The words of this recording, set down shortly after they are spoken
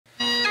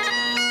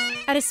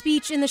At a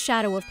speech in the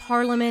shadow of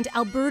Parliament,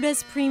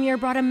 Alberta's Premier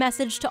brought a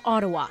message to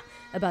Ottawa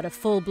about a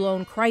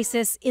full-blown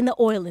crisis in the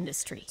oil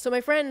industry. So,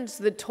 my friends,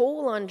 the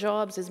toll on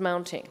jobs is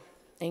mounting.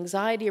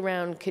 Anxiety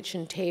around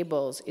kitchen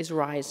tables is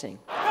rising.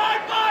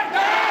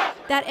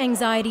 That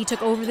anxiety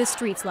took over the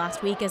streets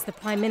last week as the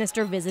Prime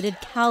Minister visited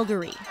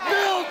Calgary.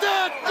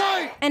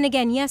 And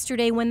again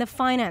yesterday when the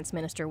Finance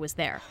Minister was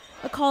there.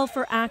 A call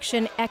for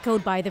action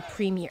echoed by the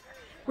Premier.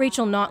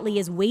 Rachel Notley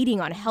is waiting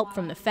on help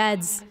from the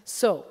feds.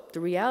 So, the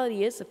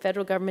reality is the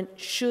federal government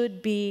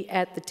should be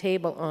at the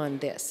table on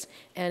this.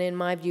 And in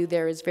my view,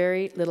 there is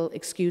very little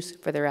excuse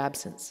for their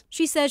absence.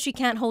 She says she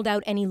can't hold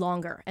out any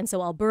longer, and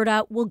so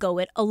Alberta will go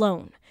it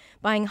alone,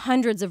 buying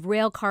hundreds of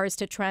rail cars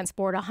to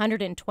transport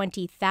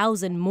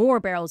 120,000 more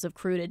barrels of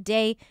crude a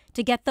day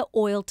to get the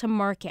oil to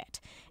market.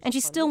 And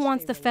she still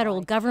wants the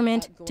federal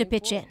government to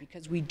pitch in.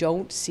 Because we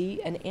don't see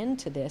an end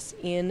to this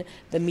in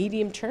the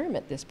medium term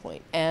at this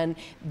point. And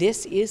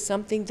this is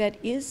something that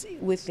is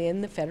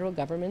within the federal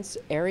government's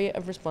area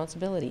of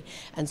responsibility.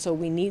 And so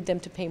we need them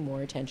to pay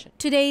more attention.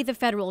 Today, the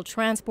federal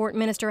transport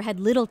minister had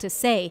little to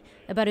say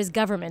about his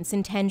government's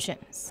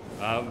intentions.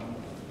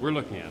 We're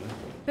looking at it.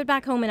 But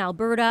back home in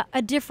Alberta,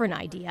 a different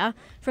idea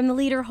from the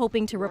leader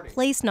hoping to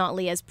replace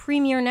Notley as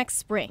Premier next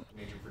spring,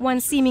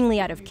 one seemingly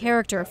out of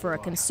character for a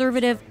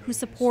Conservative who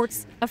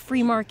supports a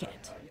free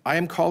market. I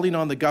am calling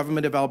on the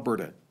Government of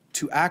Alberta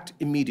to act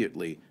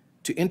immediately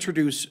to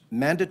introduce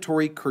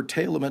mandatory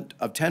curtailment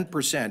of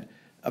 10%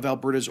 of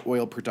Alberta's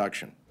oil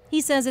production.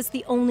 He says it's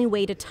the only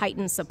way to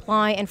tighten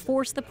supply and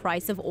force the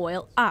price of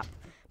oil up.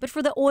 But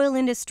for the oil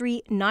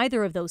industry,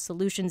 neither of those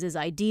solutions is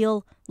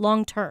ideal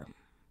long term.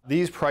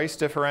 These price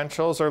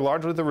differentials are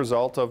largely the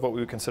result of what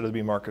we would consider to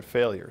be market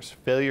failures.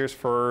 Failures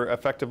for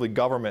effectively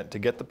government to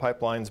get the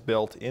pipelines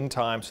built in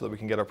time so that we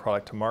can get our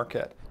product to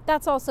market.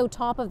 That's also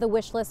top of the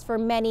wish list for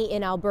many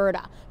in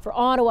Alberta, for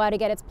Ottawa to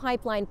get its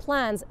pipeline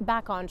plans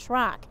back on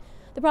track.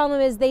 The problem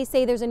is they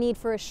say there's a need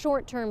for a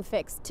short-term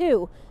fix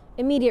too,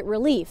 immediate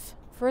relief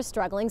for a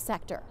struggling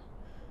sector.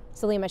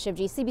 Salima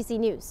Shivji, CBC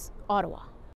News, Ottawa.